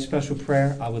would like special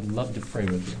prayer, I would love to pray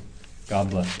with you. God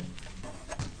bless you.